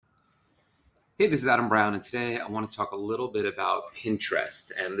Hey, this is Adam Brown, and today I want to talk a little bit about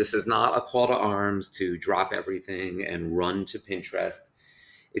Pinterest. And this is not a call to arms to drop everything and run to Pinterest.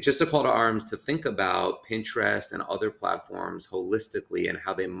 It's just a call to arms to think about Pinterest and other platforms holistically and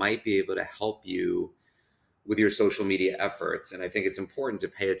how they might be able to help you with your social media efforts. And I think it's important to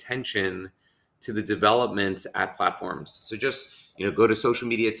pay attention to the developments at platforms. So just go to social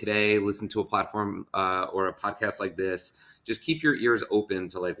media today, listen to a platform or a podcast like this. Just keep your ears open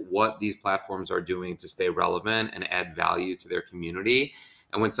to like what these platforms are doing to stay relevant and add value to their community.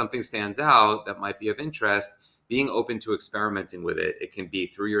 And when something stands out that might be of interest, being open to experimenting with it. It can be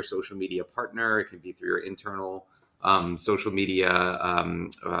through your social media partner. It can be through your internal social media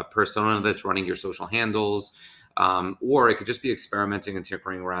persona that's running your social handles, or it could just be experimenting and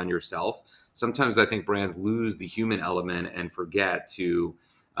tinkering around yourself. Sometimes I think brands lose the human element and forget to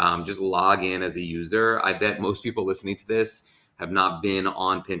just log in as a user. I bet most people listening to this have not been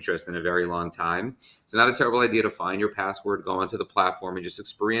on Pinterest in a very long time. It's not a terrible idea to find your password, go onto the platform, and just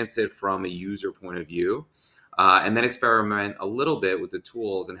experience it from a user point of view. And then experiment a little bit with the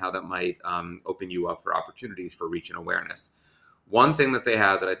tools and how that might open you up for opportunities for reach and awareness. One thing that they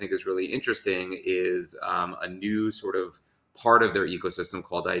have that I think is really interesting is a new sort of part of their ecosystem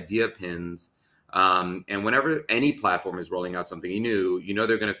called Idea Pins. And whenever any platform is rolling out something new,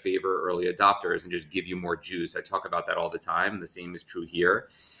 they're going to favor early adopters and just give you more juice. I talk about that all the time. And the same is true here.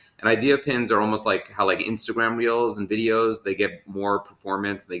 And Idea Pins are almost like how like Instagram Reels and videos, they get more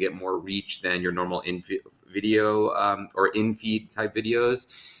performance, they get more reach than your normal video or in-feed type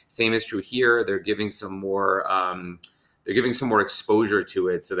videos. Same is true here. They're giving some more exposure to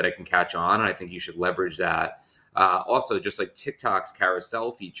it so that it can catch on. And I think you should leverage that. Also, just like TikTok's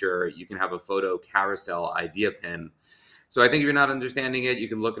carousel feature, you can have a photo carousel idea pin. So I think if you're not understanding it, you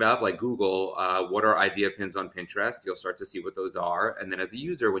can look it up, like Google, what are idea pins on Pinterest? You'll start to see what those are. And then as a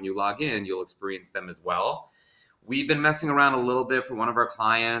user, when you log in, you'll experience them as well. We've been messing around a little bit for one of our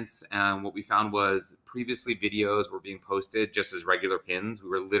clients. And what we found was previously videos were being posted just as regular pins. We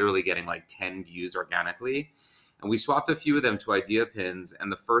were literally getting like 10 views organically. And we swapped a few of them to idea pins. And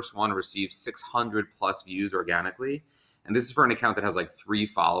the first one received 600 plus views organically. And this is for an account that has like 3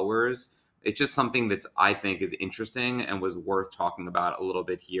 followers. It's just something that's I think is interesting and was worth talking about a little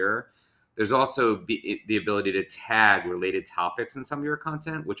bit here. There's also the ability to tag related topics in some of your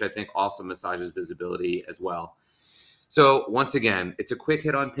content, which I think also massages visibility as well. So once again, it's a quick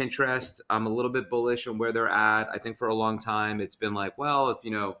hit on Pinterest. I'm a little bit bullish on where they're at. I think for a long time, it's been like, well, if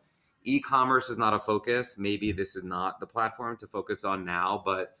e-commerce is not a focus, maybe this is not the platform to focus on now,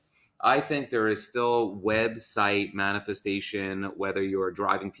 but I think there is still website manifestation, whether you're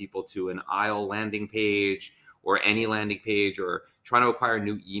driving people to an aisle landing page or any landing page, or trying to acquire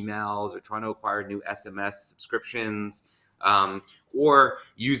new emails or trying to acquire new SMS subscriptions, or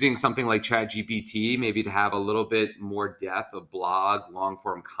using something like ChatGPT, maybe to have a little bit more depth of blog, long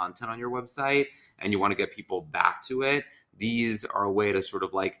form content on your website, and you want to get people back to it. These are a way to sort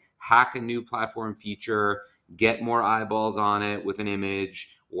of like hack a new platform feature, get more eyeballs on it with an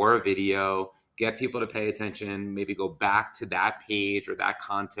image or a video, get people to pay attention, maybe go back to that page or that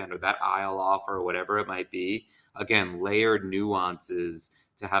content or that aisle offer or whatever it might be. Again, layered nuances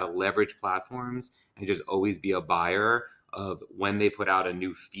to how to leverage platforms and just always be a buyer of when they put out a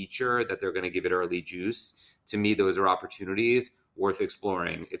new feature that they're going to give it early juice. To me, those are opportunities worth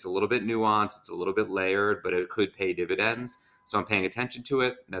exploring. It's a little bit nuanced, it's a little bit layered, but it could pay dividends. So I'm paying attention to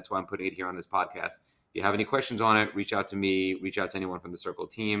it. That's why I'm putting it here on this podcast. If you have any questions on it, reach out to me, reach out to anyone from the Circle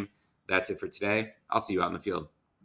team. That's it for today. I'll see you out in the field.